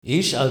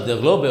Ish al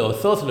derlo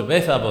be'othoth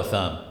lebeth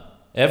abotham.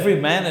 Every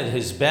man at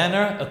his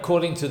banner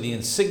according to the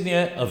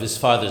insignia of his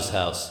father's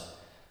house.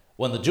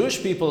 When the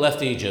Jewish people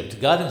left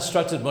Egypt, God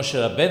instructed Moshe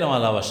Rabbeinu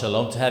alav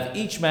shalom to have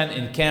each man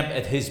encamp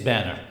at his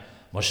banner.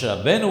 Moshe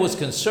Rabbeinu was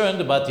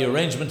concerned about the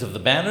arrangement of the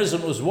banners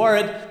and was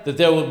worried that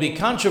there would be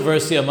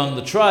controversy among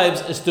the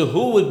tribes as to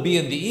who would be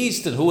in the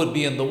east and who would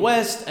be in the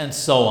west and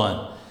so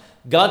on.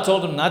 God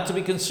told him not to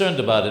be concerned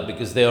about it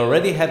because they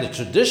already had a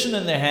tradition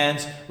in their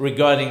hands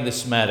regarding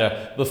this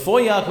matter. Before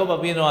Ya'aqob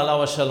Avinu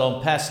alav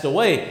shalom passed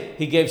away,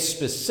 he gave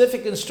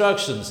specific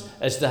instructions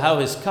as to how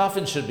his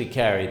coffin should be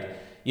carried.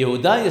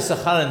 Yehuda,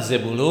 Yisachar, and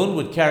Zebulun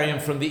would carry him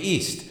from the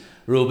east.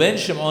 Reuben,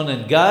 Shimon,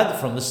 and Gad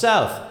from the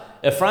south.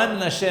 Ephraim,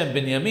 Menashe, and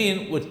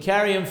Binyamin would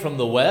carry him from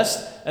the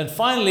west. And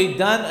finally,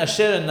 Dan,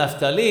 Asher, and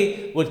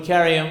Naphtali would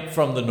carry him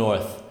from the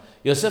north.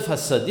 Yosef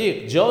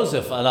HaSadiq,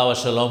 Joseph, alav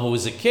shalom, who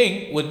was a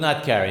king, would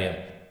not carry him.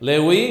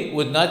 Lewi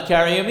would not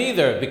carry him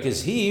either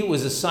because he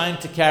was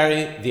assigned to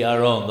carry the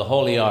Aron, the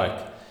Holy Ark.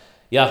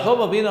 Ya'aqob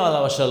Avinu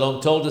alav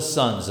shalom told his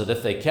sons that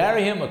if they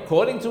carry him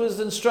according to his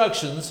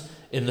instructions,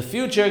 in the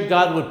future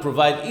God would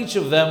provide each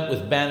of them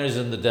with banners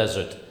in the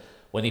desert.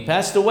 When he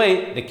passed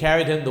away, they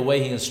carried him the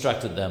way he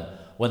instructed them.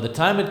 When the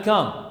time had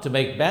come to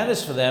make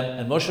banners for them,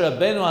 and Moshe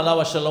Rabbeinu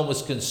alav shalom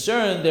was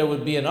concerned there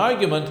would be an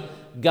argument,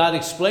 God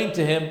explained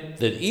to him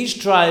that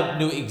each tribe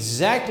knew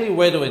exactly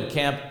where to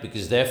encamp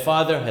because their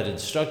father had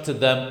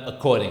instructed them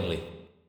accordingly.